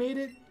why they made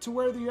it to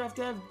where you have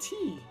to have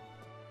tea.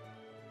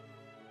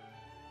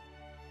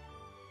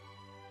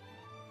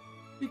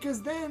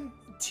 Because then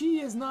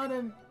tea is not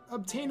an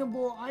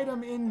obtainable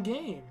item in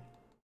game.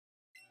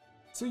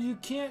 So you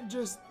can't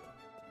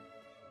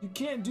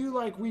do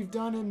like we've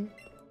done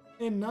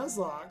in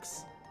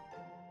Nuzlocke,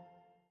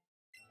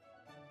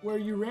 where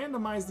you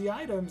randomize the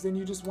items and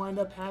you just wind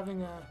up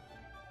having a...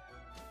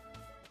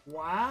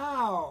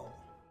 Wow!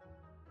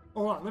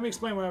 Hold on, let me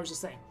explain what I was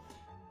just saying.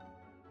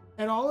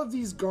 At all of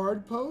these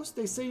guard posts,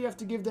 they say you have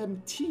to give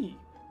them tea,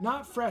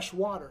 not fresh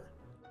water.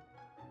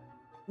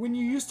 When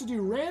you used to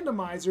do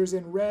randomizers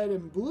in red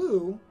and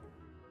blue,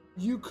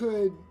 you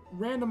could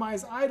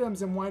randomize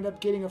items and wind up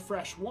getting a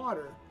fresh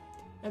water,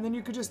 and then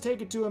you could just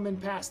take it to them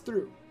and pass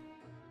through.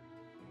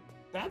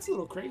 That's a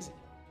little crazy.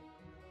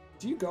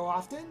 Do you go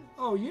often?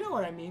 Oh, you know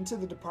what I mean, to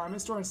the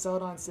department store in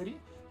Celadon City.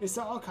 They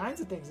sell all kinds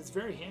of things. It's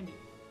very handy.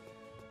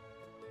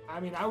 I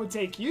mean, I would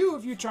take you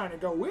if you're trying to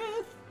go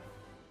with.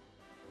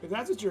 If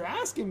that's what you're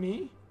asking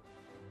me.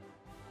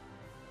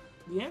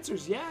 The answer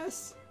is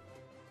yes.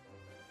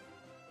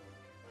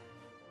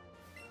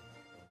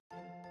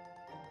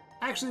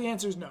 Actually, the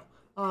answer is no.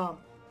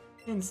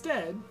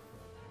 Instead,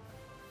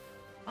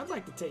 I'd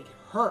like to take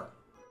her.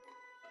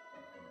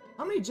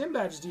 How many gym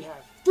badges do you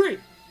have? 3.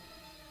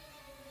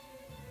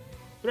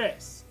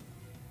 Tres.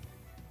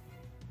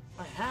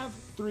 I have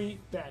 3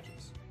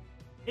 badges.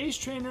 Ace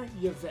Trainer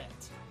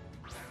Yvette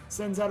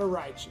sends out a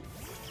Raichu.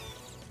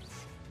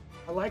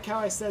 I like how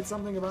I said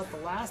something about the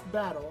last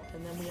battle,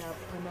 and then we have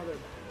another battle.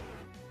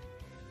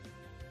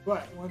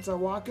 But once I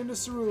walk into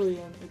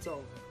Cerulean, it's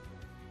over.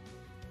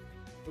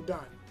 We're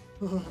done.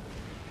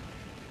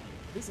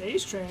 This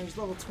Ace Trainer is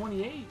level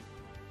 28.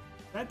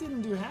 That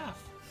didn't do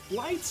half.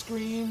 Light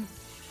Screen.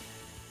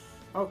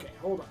 Okay,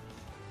 hold on.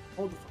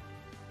 Hold the phone.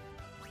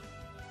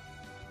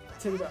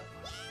 Let's hit it up.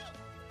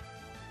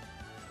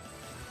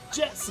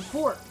 Jet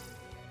Support.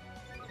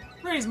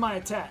 Raise my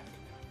attack.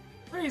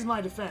 Raise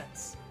my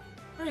defense.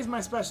 Raise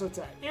my special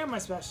attack. And my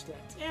special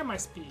defense. And my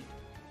speed.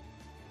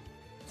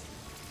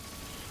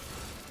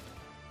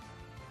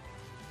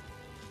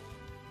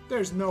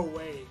 There's no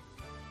way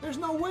There's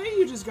no way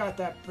you just got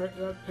that pair.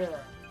 Alright,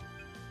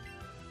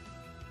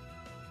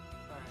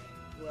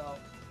 well.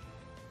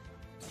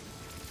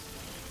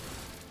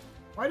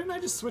 Why didn't I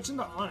just switch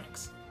into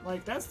Onix?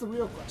 Like, that's the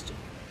real question.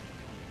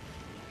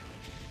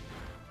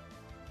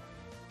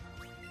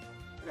 I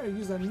gotta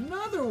use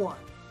another one.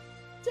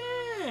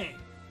 Dang!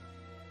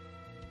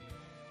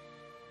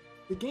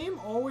 The game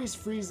always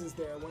freezes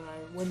there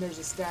when there's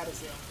a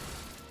status ailment.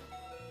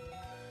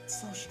 It's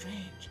so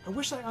strange. I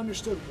wish I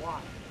understood why.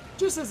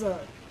 Just as a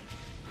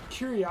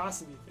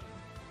curiosity thing.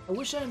 I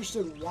wish I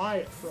understood why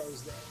it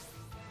froze there.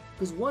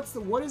 Because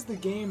what is the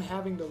game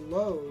having to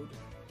load?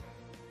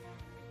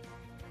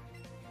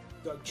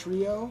 The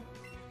trio?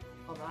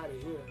 I'm out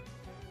of here.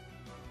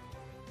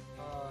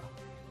 I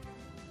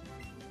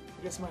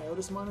guess my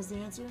Otismon is the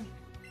answer.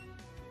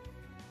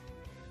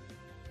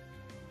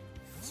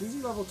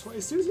 Susie level 20.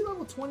 Is Susie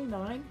level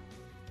 29?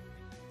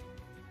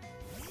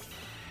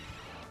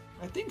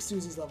 I think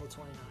Susie's level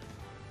 29.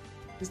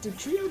 Is the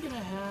trio gonna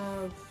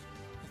have?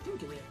 I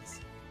think it is.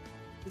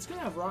 It's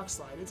gonna have Rock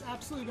Slide. It's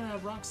absolutely gonna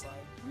have Rock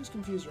Slide. Who's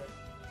confused right?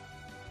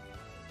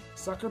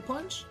 Sucker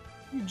Punch?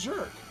 You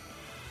jerk.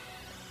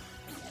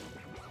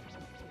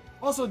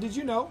 Also, did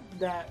you know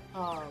that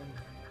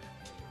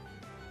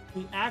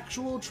the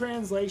actual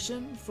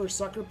translation for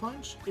Sucker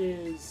Punch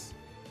is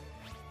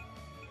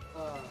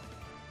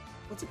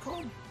what's it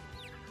called?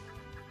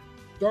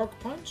 Dark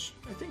Punch,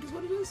 I think is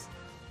what it is.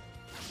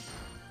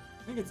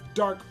 I think it's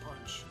Dark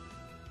Punch.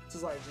 This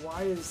is like,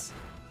 why is...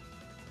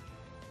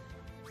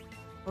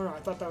 Oh no, I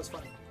thought that was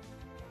funny.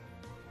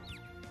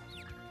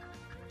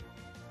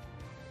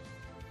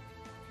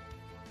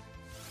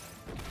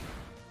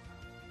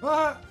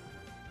 I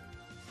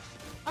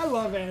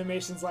love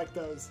animations like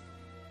those.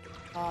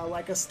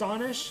 Like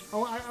Astonish.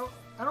 Oh,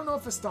 I don't know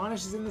if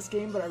Astonish is in this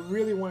game, but I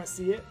really want to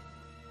see it.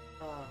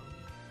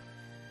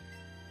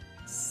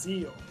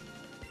 Seal.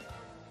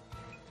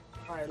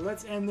 Alright,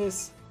 let's end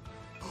this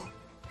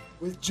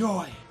with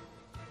joy.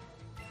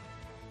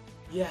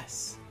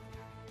 Yes.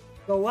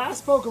 The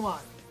last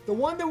Pokemon. The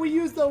one that we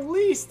use the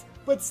least,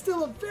 but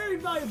still a very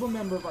valuable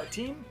member of our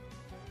team.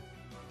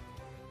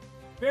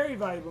 Very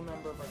valuable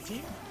member of our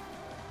team.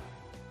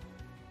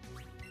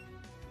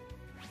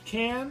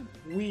 Can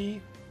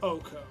we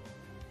Oko?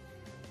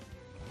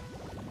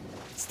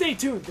 Stay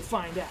tuned to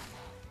find out.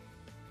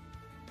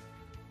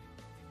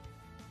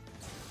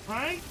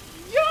 Right?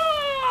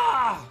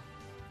 Yeah!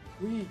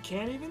 We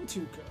can't even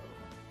Tuco.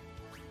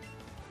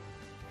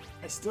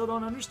 I still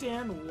don't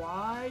understand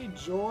why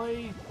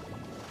Joy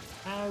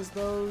has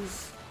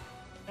those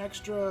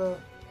extra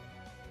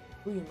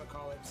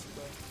whatchamacallits,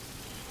 but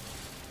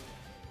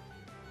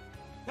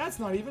that's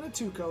not even a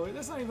 2-ko.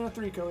 That's not even a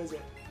 3-ko, is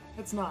it?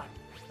 It's not.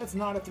 That's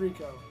not a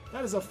 3-ko.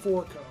 That is a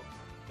 4-ko.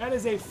 That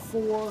is a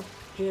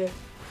 4-hit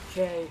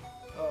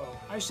KO.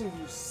 I should have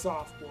used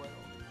Soft Boiled.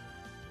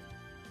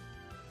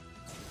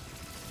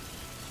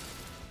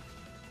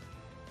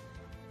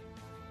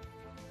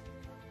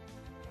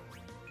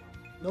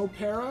 No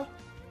para? Alright,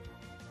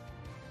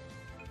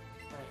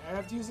 I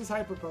have to use this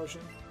Hyper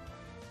Potion.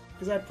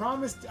 Because I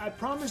promised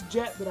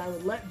Jet that I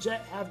would let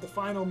Jet have the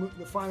final move.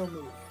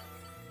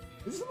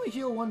 Does this only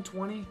heal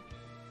 120? It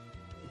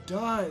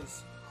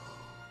does.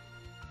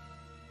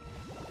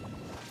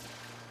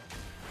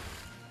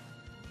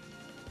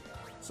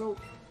 So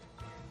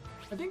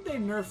I think they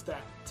nerfed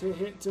that to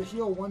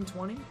heal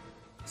 120,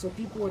 so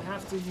people would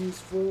have to use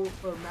full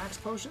or max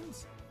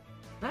potions.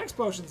 Max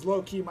potions,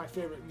 low key, my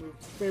favorite item in the game.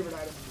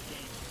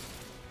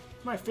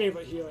 It's my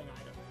favorite healing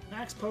item.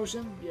 Max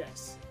potion,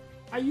 yes.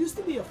 I used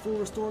to be a full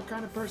restore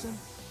kind of person.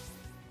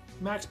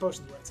 Max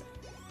potion's where it's at.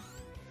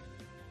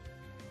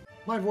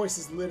 My voice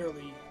is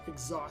literally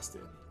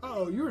exhausted.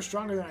 Uh-oh, you were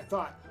stronger than I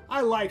thought.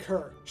 I like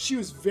her. She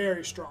was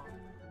very strong.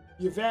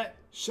 Yvette,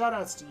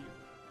 shoutouts to you.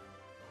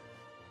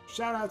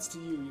 Shoutouts to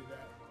you,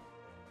 Yvette.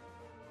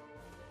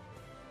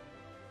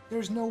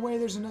 There's no way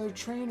there's another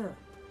trainer.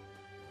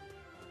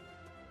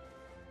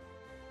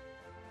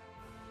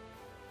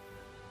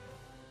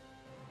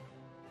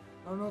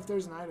 I don't know if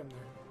there's an item there.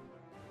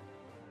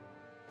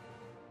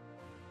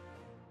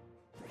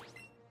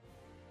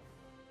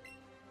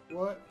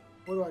 What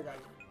do I got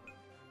here?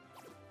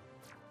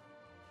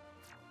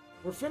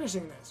 We're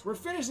finishing this. We're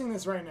finishing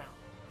this right now.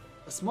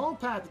 A small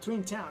path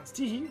between towns.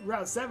 Teehee,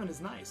 Route 7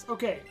 is nice.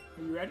 Okay,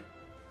 are you ready?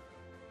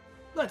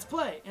 Let's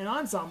play an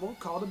ensemble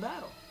called a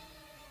battle.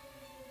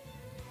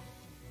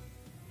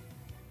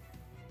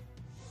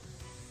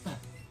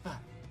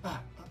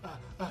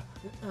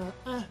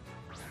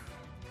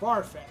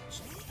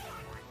 Farfetch'd.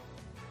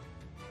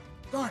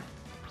 Darn it.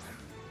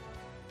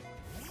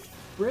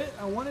 Brit,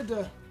 I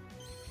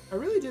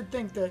really did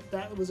think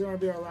that was going to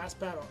be our last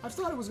battle. I've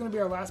thought it was going to be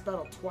our last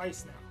battle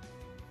twice now.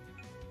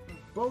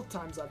 Both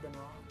times I've been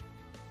wrong.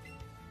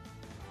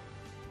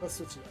 Let's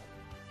switch it up.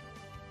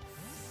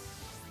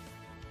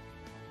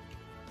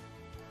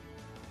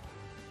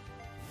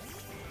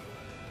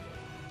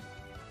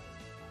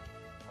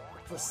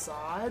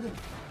 Facade?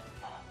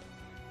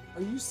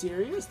 Are you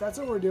serious? That's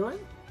what we're doing?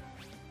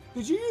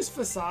 Did you use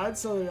Facade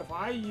so that if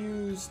I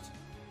used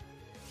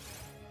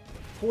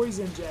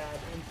poison jab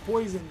and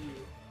poison you,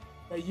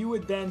 that you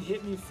would then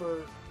hit me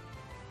for...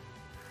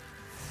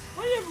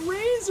 Why do you have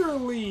Razor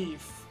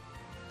Leaf?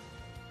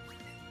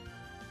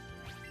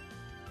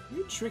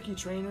 You tricky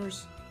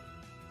trainers.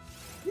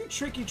 You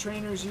tricky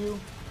trainers, you.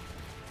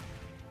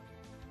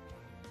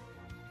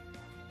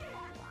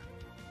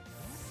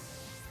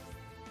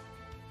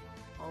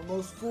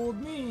 Almost fooled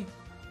me.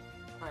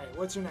 Alright,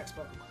 what's your next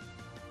Pokemon?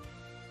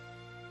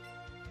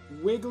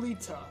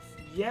 Wigglytuff.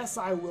 Yes,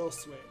 I will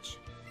switch.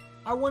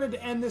 I wanted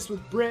to end this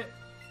with Brit.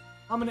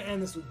 I'm going to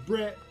end this with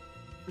Brit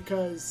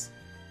because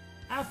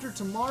after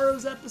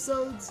tomorrow's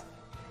episodes,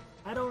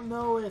 I don't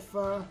know if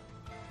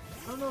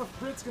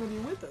Brit's going to be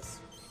with us.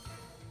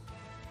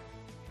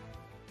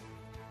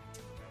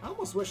 I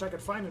almost wish I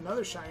could find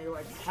another shiny to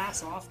like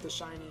pass off the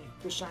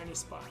shiny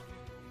spot.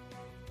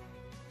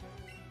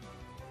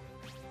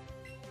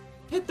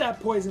 Hit that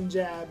poison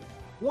jab.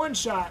 One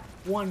shot,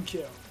 one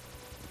kill.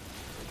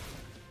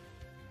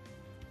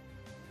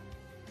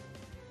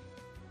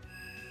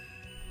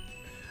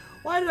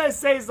 Why did I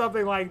say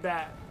something like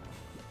that?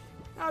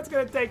 Now it's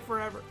gonna take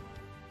forever.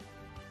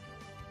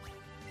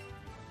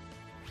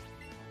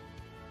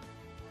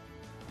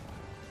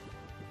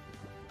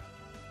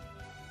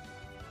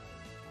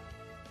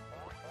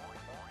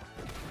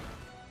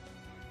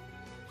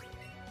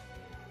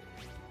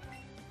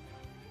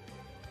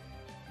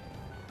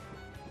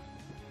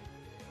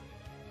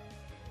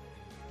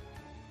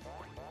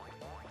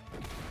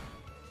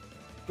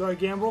 Do I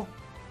gamble?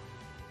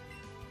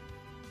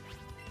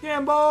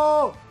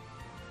 Gamble!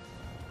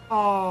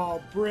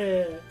 Oh,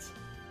 Brit.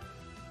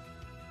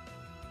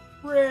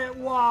 Brit,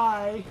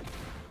 why?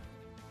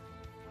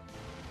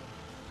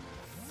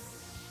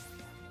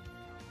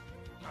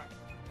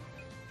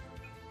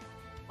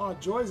 Oh,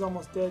 Joy's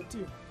almost dead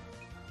too.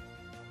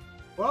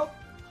 Well,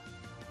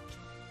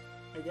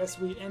 I guess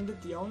we end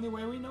it the only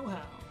way we know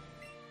how.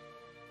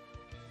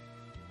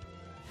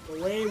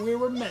 The way we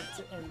were meant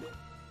to end it.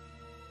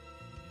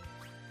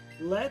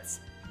 Let's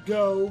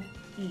go,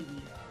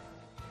 Eevee.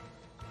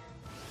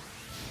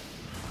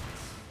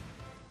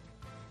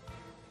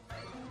 I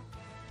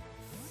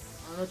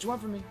don't know what you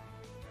want from me.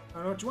 I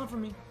don't know what you want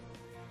from me.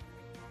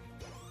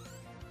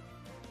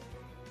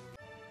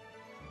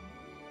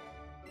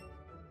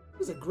 It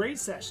was a great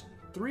session.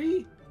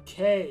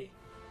 3K.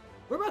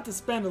 We're about to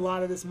spend a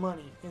lot of this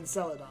money in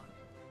Celadon.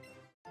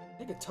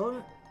 Take a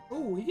totem.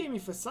 Oh, he gave me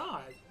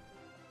Facade.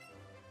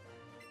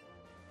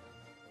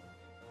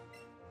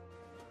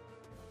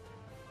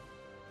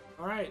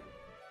 Alright,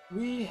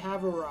 we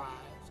have arrived.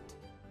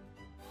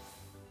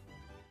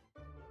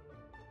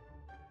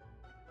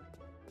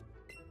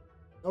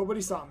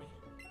 Nobody saw me.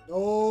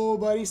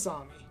 Nobody saw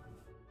me.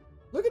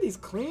 Look at these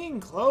clean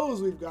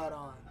clothes we've got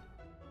on.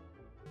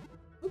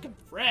 Looking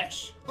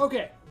fresh.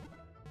 Okay.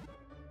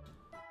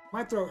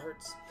 My throat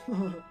hurts.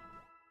 We're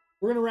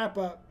going to wrap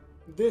up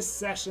this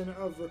session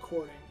of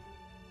recording.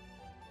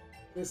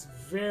 This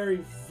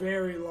very,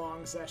 very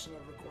long session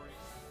of recording.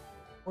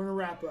 We're going to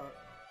wrap up.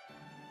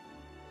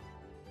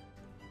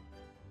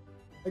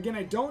 Again,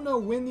 I don't know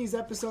when these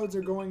episodes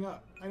are going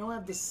up. I don't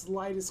have the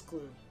slightest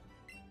clue.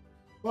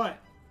 But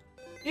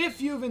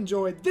if you've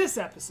enjoyed this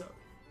episode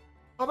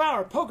of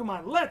our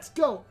Pokemon Let's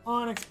Go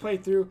Onix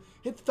playthrough,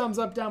 hit the thumbs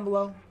up down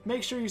below.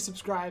 Make sure you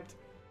subscribed.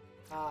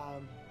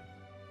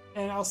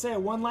 And I'll say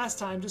it one last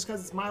time just because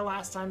it's my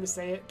last time to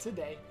say it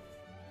today.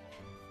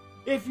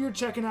 If you're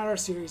checking out our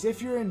series, if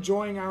you're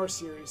enjoying our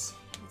series,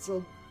 it's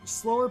a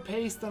slower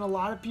pace than a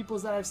lot of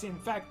people's that I've seen. In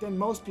fact, than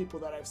most people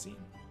that I've seen.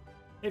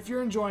 If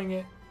you're enjoying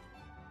it,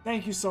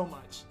 thank you so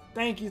much.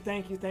 Thank you,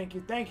 thank you, thank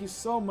you, thank you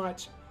so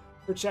much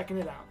for checking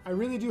it out. I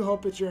really do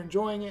hope that you're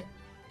enjoying it.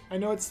 I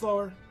know it's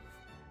slower.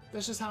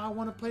 That's just how I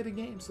want to play the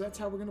game, so that's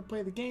how we're going to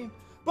play the game.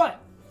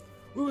 But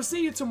we will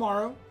see you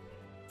tomorrow,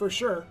 for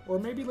sure, or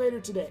maybe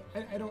later today.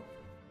 I don't...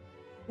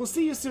 We'll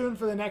see you soon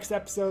for the next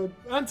episode.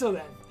 Until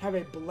then, have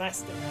a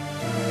blessed day.